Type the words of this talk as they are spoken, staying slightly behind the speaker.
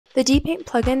The DPaint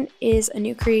plugin is a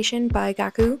new creation by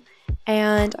GAKU,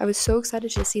 and I was so excited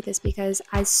to see this because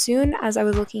as soon as I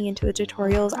was looking into the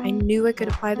tutorials, I knew I could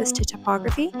apply this to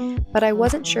typography, but I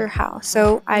wasn't sure how.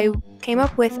 So I came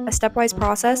up with a stepwise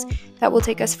process that will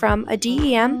take us from a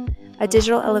DEM, a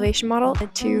digital elevation model,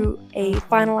 to a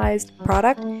finalized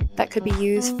product that could be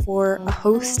used for a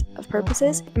host of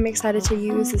purposes. I'm excited to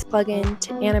use this plugin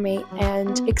to animate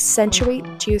and accentuate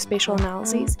geospatial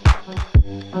analyses.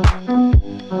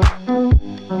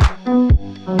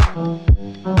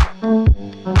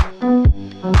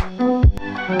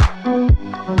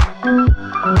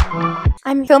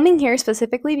 I'm filming here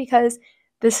specifically because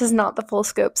this is not the full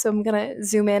scope, so I'm gonna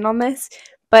zoom in on this,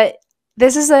 but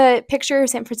this is a picture of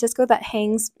San Francisco that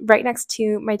hangs right next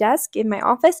to my desk in my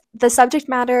office. The subject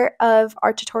matter of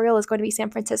our tutorial is going to be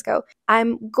San Francisco.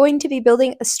 I'm going to be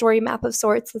building a story map of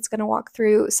sorts that's going to walk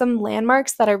through some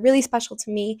landmarks that are really special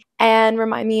to me and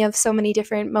remind me of so many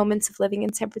different moments of living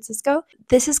in San Francisco.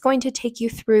 This is going to take you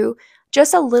through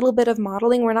just a little bit of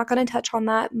modeling. We're not going to touch on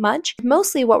that much.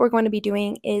 Mostly what we're going to be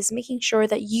doing is making sure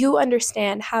that you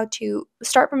understand how to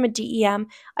start from a DEM,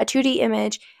 a 2D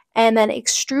image, and then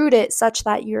extrude it such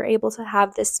that you're able to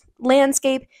have this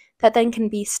landscape that then can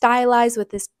be stylized with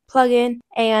this plugin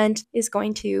and is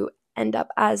going to end up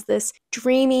as this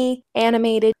dreamy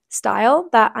animated style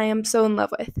that I am so in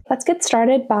love with. Let's get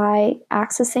started by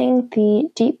accessing the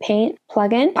DPaint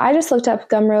plugin. I just looked up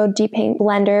Gumroad DPaint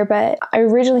Blender, but I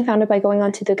originally found it by going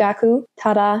onto the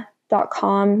GAKU.com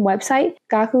website.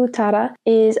 GAKU Tada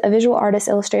is a visual artist,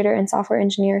 illustrator, and software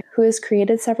engineer who has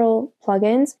created several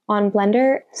plugins on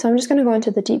Blender. So I'm just going to go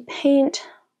into the DPaint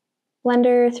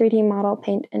Blender 3D model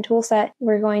paint and toolset.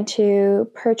 We're going to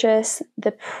purchase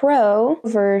the Pro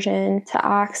version to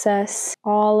access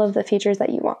all of the features that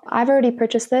you want. I've already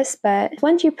purchased this, but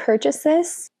once you purchase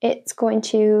this, it's going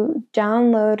to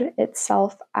download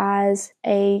itself as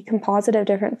a composite of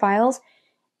different files.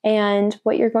 And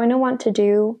what you're going to want to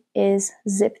do is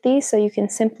zip these, so you can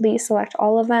simply select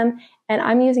all of them. And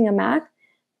I'm using a Mac,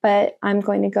 but I'm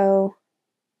going to go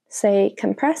say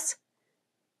compress.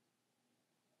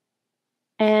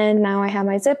 And now I have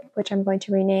my zip, which I'm going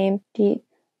to rename DPaint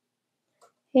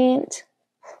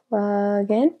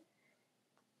plugin.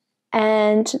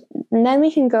 And then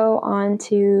we can go on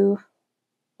to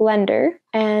Blender,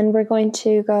 and we're going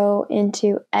to go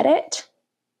into Edit,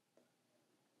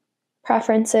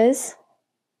 Preferences,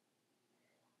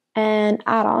 and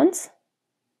Add-ons.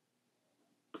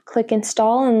 Click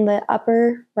Install in the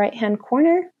upper right-hand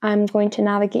corner. I'm going to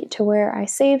navigate to where I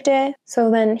saved it.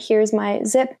 So then here's my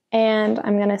zip, and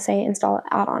I'm going to say Install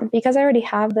Add-on. Because I already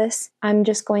have this, I'm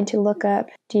just going to look up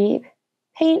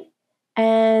DPaint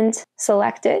and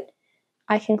select it.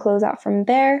 I can close out from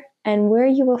there, and where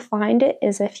you will find it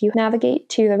is if you navigate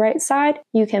to the right side,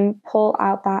 you can pull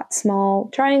out that small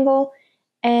triangle,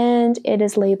 and it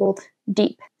is labeled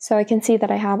Deep. So I can see that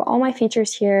I have all my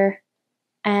features here,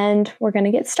 and we're going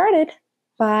to get started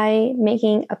by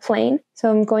making a plane. So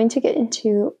I'm going to get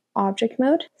into object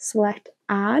mode, select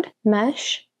Add,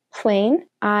 Mesh, Plane.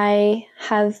 I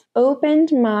have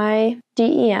opened my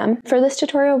DEM. For this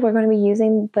tutorial, we're going to be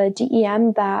using the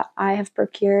DEM that I have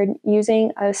procured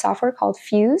using a software called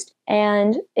Fused.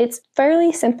 And it's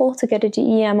fairly simple to get a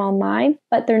DEM online,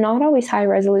 but they're not always high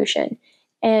resolution.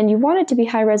 And you want it to be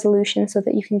high resolution so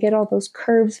that you can get all those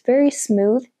curves very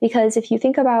smooth, because if you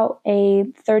think about a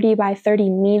 30 by 30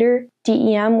 meter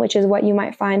DEM, which is what you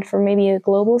might find for maybe a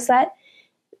global set,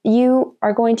 you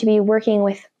are going to be working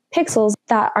with pixels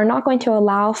that are not going to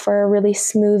allow for a really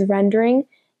smooth rendering,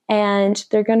 and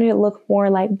they're going to look more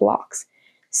like blocks.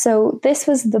 So this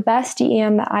was the best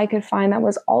DEM that I could find that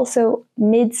was also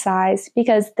mid-sized,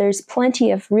 because there's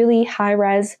plenty of really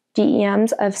high-res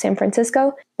DEMs of San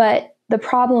Francisco, but the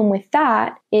problem with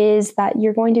that is that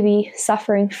you're going to be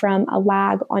suffering from a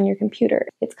lag on your computer.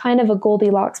 It's kind of a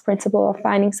Goldilocks principle of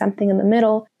finding something in the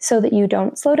middle so that you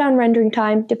don't slow down rendering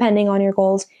time depending on your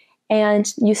goals,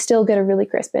 and you still get a really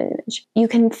crisp image. You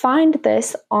can find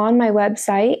this on my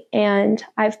website, and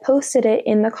I've posted it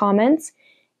in the comments.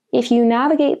 If you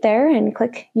navigate there and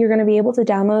click, you're going to be able to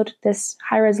download this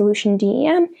high-resolution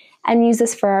DEM and use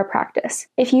this for our practice.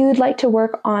 If you'd like to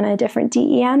work on a different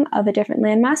DEM of a different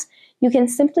landmass, you can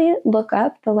simply look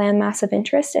up the landmass of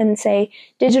interest and say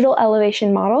digital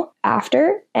elevation model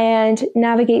after, and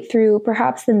navigate through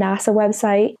perhaps the NASA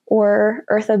website or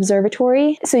Earth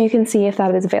Observatory so you can see if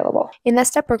that is available. In this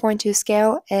step, we're going to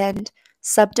scale and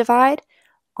subdivide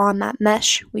on that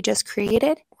mesh we just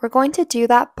created. We're going to do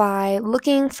that by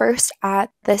looking first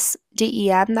at this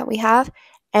DEM that we have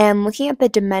and looking at the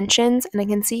dimensions, and I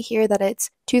can see here that it's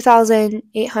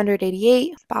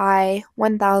 2,888 by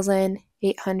 1,000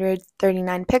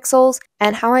 839 pixels.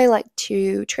 And how I like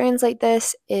to translate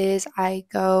this is I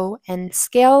go and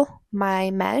scale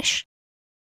my mesh.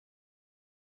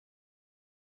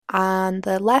 On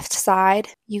the left side,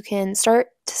 you can start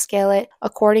to scale it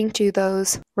according to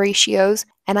those ratios,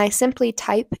 and I simply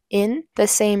type in the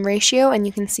same ratio, and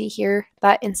you can see here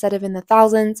that instead of in the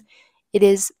thousands, it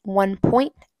is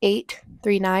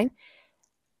 1.839.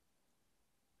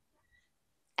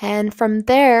 And from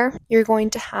there, you're going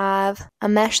to have a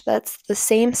mesh that's the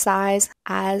same size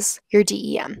as your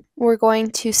DEM. We're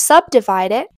going to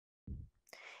subdivide it,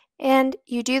 and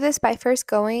you do this by first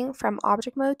going from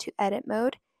object mode to edit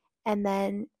mode, and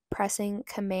then pressing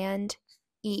Command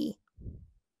E.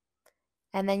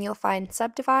 And then you'll find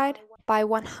Subdivide by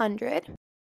 100.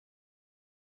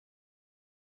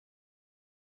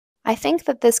 I think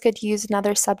that this could use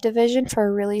another subdivision for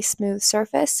a really smooth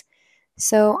surface,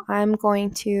 so I'm going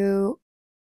to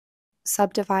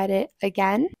subdivide it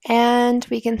again. And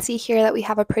we can see here that we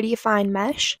have a pretty fine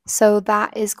mesh, so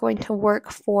that is going to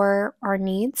work for our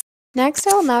needs. Next,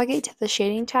 I will navigate to the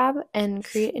Shading tab and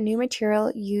create a new material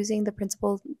using the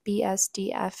principled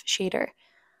BSDF shader.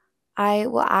 I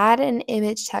will add an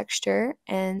image texture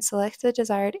and select the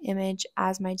desired image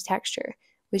as my texture,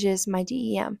 which is my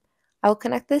DEM. I will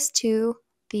connect this to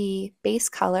the base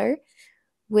color,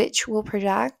 which will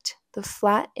project the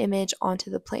flat image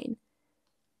onto the plane.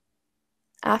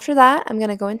 After that, I'm going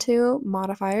to go into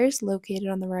modifiers located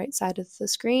on the right side of the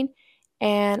screen,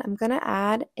 and I'm going to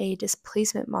add a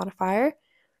displacement modifier.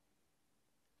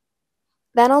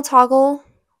 Then I'll toggle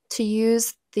to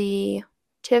use the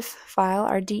TIFF file,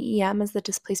 our DEM, as the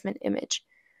displacement image.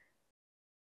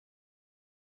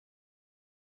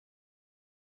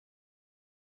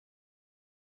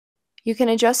 You can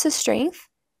adjust the strength,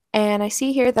 and I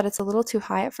see here that it's a little too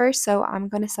high at first, so I'm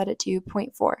going to set it to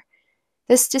 0.4.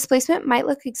 This displacement might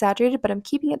look exaggerated, but I'm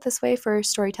keeping it this way for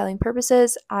storytelling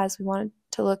purposes as we want it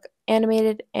to look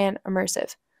animated and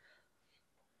immersive.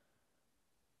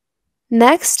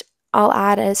 Next, I'll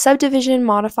add a subdivision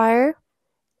modifier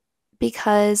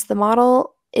because the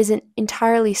model isn't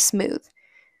entirely smooth.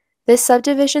 This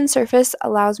subdivision surface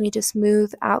allows me to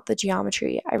smooth out the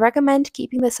geometry. I recommend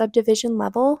keeping the subdivision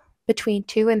level between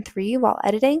 2 and 3 while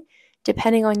editing,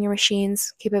 depending on your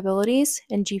machine's capabilities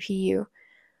and GPU.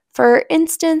 For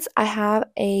instance, I have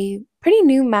a pretty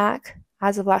new Mac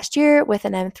as of last year with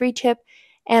an M3 chip,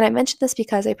 and I mentioned this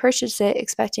because I purchased it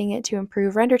expecting it to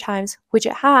improve render times, which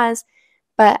it has,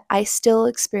 but I still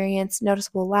experience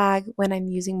noticeable lag when I'm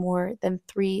using more than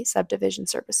 3 subdivision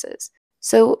surfaces.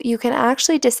 So you can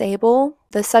actually disable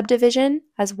the subdivision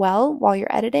as well while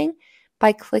you're editing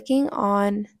by clicking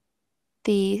on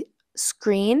the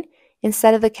screen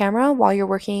instead of the camera while you're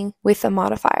working with the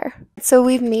modifier. So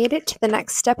we've made it to the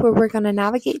next step where we're going to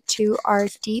navigate to our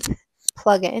deep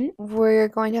plugin. We're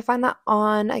going to find that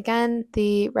on, again,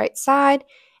 the right side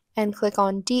and click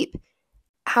on deep.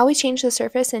 How we change the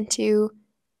surface into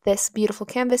this beautiful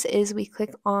canvas is we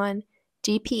click on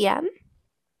DPM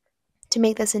to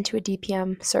make this into a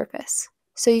DPM surface.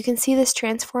 So you can see this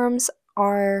transforms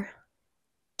our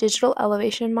digital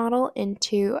elevation model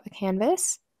into a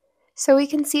canvas. So we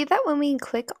can see that when we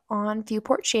click on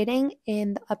viewport shading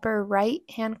in the upper right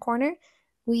hand corner,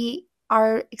 we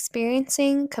are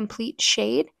experiencing complete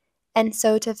shade. And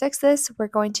so to fix this, we're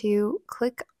going to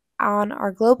click on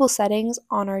our global settings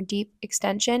on our deep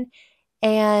extension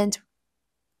and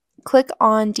click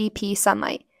on DP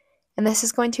sunlight. And this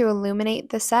is going to illuminate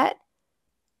the set.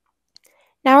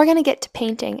 Now we're going to get to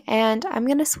painting, and I'm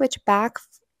going to switch back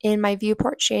in my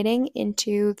viewport shading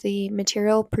into the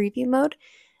material preview mode,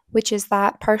 which is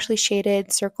that partially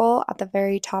shaded circle at the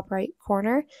very top right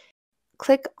corner.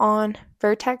 Click on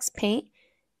Vertex Paint,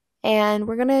 and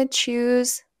we're going to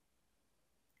choose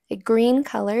a green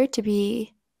color to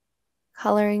be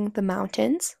coloring the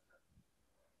mountains.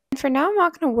 And for now, I'm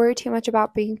not going to worry too much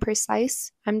about being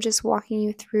precise. I'm just walking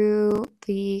you through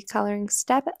the coloring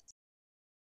step.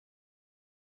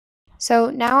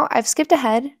 So now I've skipped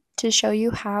ahead to show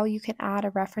you how you can add a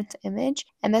reference image,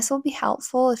 and this will be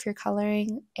helpful if you're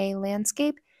coloring a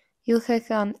landscape. You'll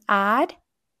click on Add,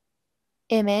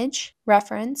 Image,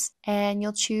 Reference, and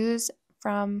you'll choose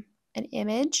from an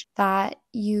image that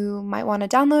you might want to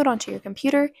download onto your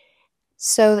computer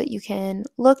so that you can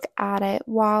look at it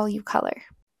while you color.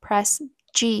 Press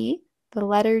G, the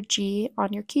letter G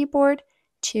on your keyboard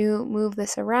to move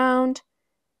this around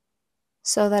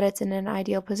so that it's in an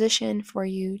ideal position for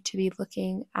you to be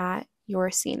looking at your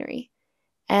scenery.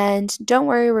 And don't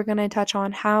worry, we're going to touch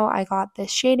on how I got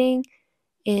this shading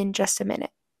in just a minute.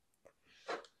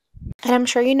 And I'm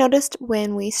sure you noticed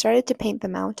when we started to paint the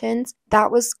mountains,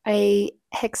 that was a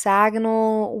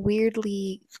hexagonal,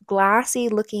 weirdly glassy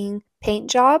looking paint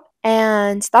job.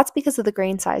 And that's because of the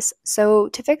grain size. So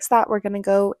to fix that, we're going to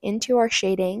go into our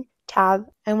shading tab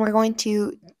and we're going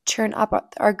to turn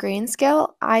up our grain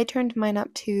scale. I turned mine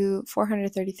up to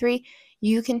 433.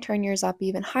 You can turn yours up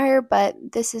even higher, but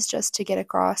this is just to get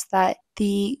across that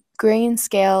the grain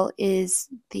scale is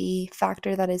the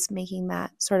factor that is making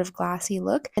that sort of glassy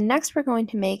look. And next we're going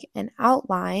to make an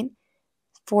outline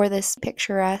for this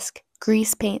picturesque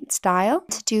grease paint style.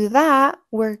 To do that,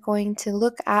 we're going to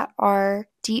look at our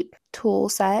deep tool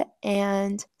set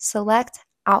and select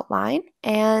outline.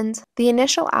 And the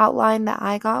initial outline that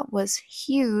I got was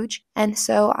huge, and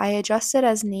so I adjusted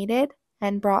as needed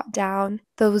and brought down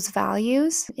those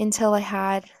values until I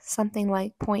had something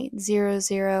like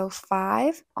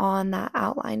 0.005 on that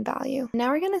outline value. Now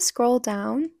we're going to scroll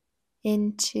down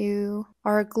into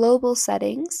our global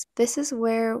settings. This is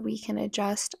where we can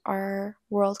adjust our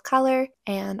world color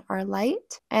and our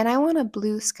light. And I want a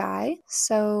blue sky,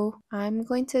 so I'm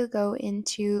going to go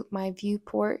into my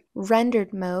viewport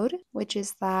rendered mode, which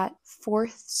is that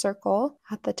fourth circle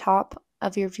at the top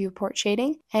of your viewport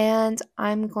shading, and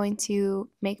I'm going to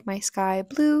make my sky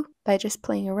blue by just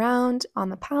playing around on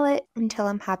the palette until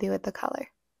I'm happy with the color.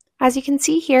 As you can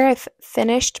see here, I've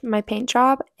finished my paint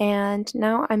job and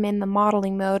now I'm in the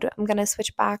modeling mode. I'm going to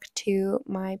switch back to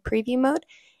my preview mode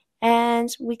and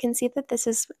we can see that this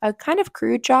is a kind of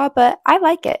crude job, but I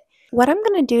like it. What I'm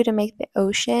going to do to make the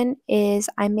ocean is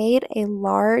I made a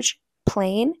large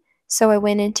plane. So I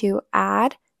went into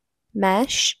Add,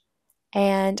 Mesh,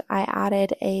 and I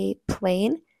added a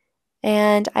plane.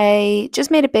 And I just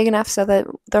made it big enough so that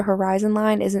the horizon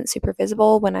line isn't super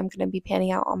visible when I'm going to be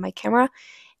panning out on my camera.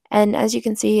 And as you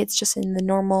can see, it's just in the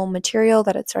normal material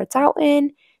that it starts out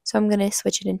in. So I'm going to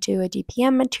switch it into a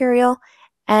DPM material.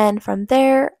 And from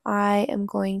there, I am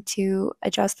going to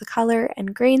adjust the color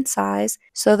and grain size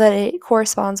so that it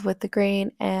corresponds with the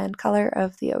grain and color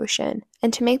of the ocean.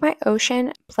 And to make my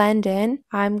ocean blend in,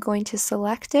 I'm going to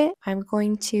select it. I'm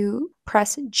going to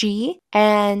press G,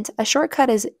 and a shortcut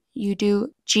is you do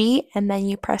G and then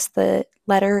you press the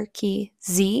letter key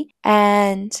Z,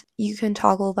 and you can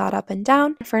toggle that up and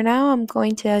down. For now, I'm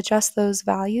going to adjust those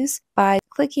values by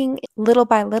clicking little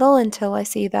by little until I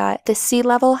see that the sea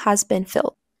level has been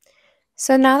filled.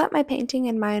 So now that my painting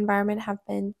and my environment have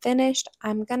been finished,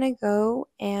 I'm going to go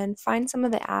and find some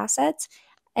of the assets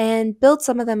and build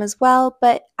some of them as well,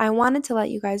 but I wanted to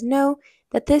let you guys know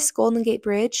that this Golden Gate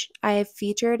Bridge I have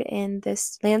featured in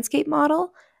this landscape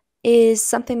model is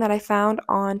something that I found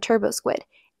on TurboSquid,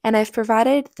 and I've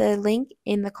provided the link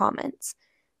in the comments.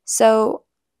 So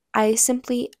I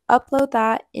simply upload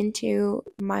that into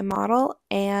my model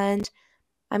and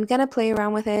I'm going to play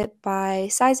around with it by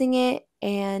sizing it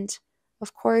and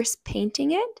of course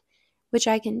painting it, which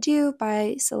I can do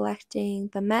by selecting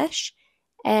the mesh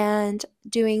and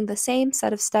doing the same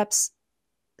set of steps.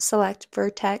 Select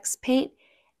Vertex paint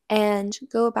and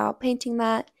go about painting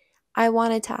that. I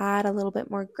wanted to add a little bit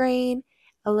more grain,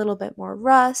 a little bit more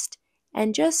rust,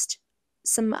 and just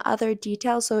some other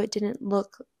details so it didn't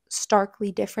look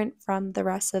starkly different from the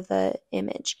rest of the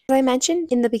image. As I mentioned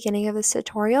in the beginning of this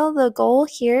tutorial, the goal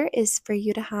here is for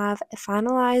you to have a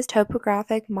finalized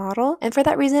topographic model, and for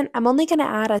that reason I'm only going to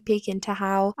add a peek into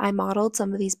how I modeled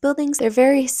some of these buildings. They're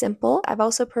very simple. I've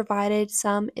also provided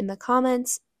some in the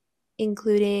comments,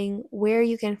 including where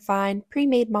you can find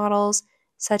pre-made models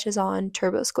such as on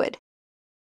TurboSquid.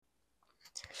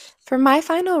 For my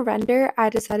final render, I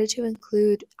decided to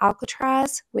include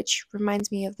Alcatraz, which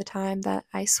reminds me of the time that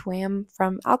I swam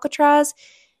from Alcatraz.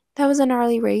 That was a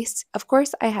gnarly race. Of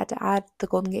course, I had to add the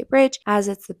Golden Gate Bridge as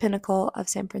it's the pinnacle of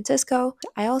San Francisco.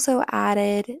 I also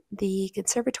added the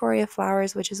Conservatory of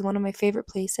Flowers, which is one of my favorite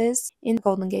places in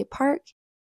Golden Gate Park.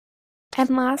 And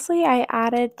lastly, I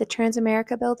added the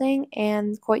Transamerica building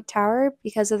and Coit Tower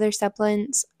because of their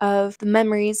semblance of the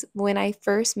memories when I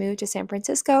first moved to San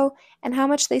Francisco and how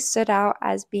much they stood out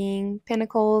as being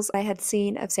pinnacles I had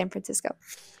seen of San Francisco.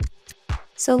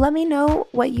 So let me know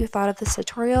what you thought of this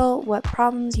tutorial, what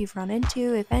problems you've run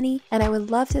into, if any, and I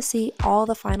would love to see all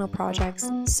the final projects,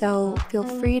 so feel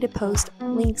free to post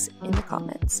links in the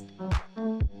comments.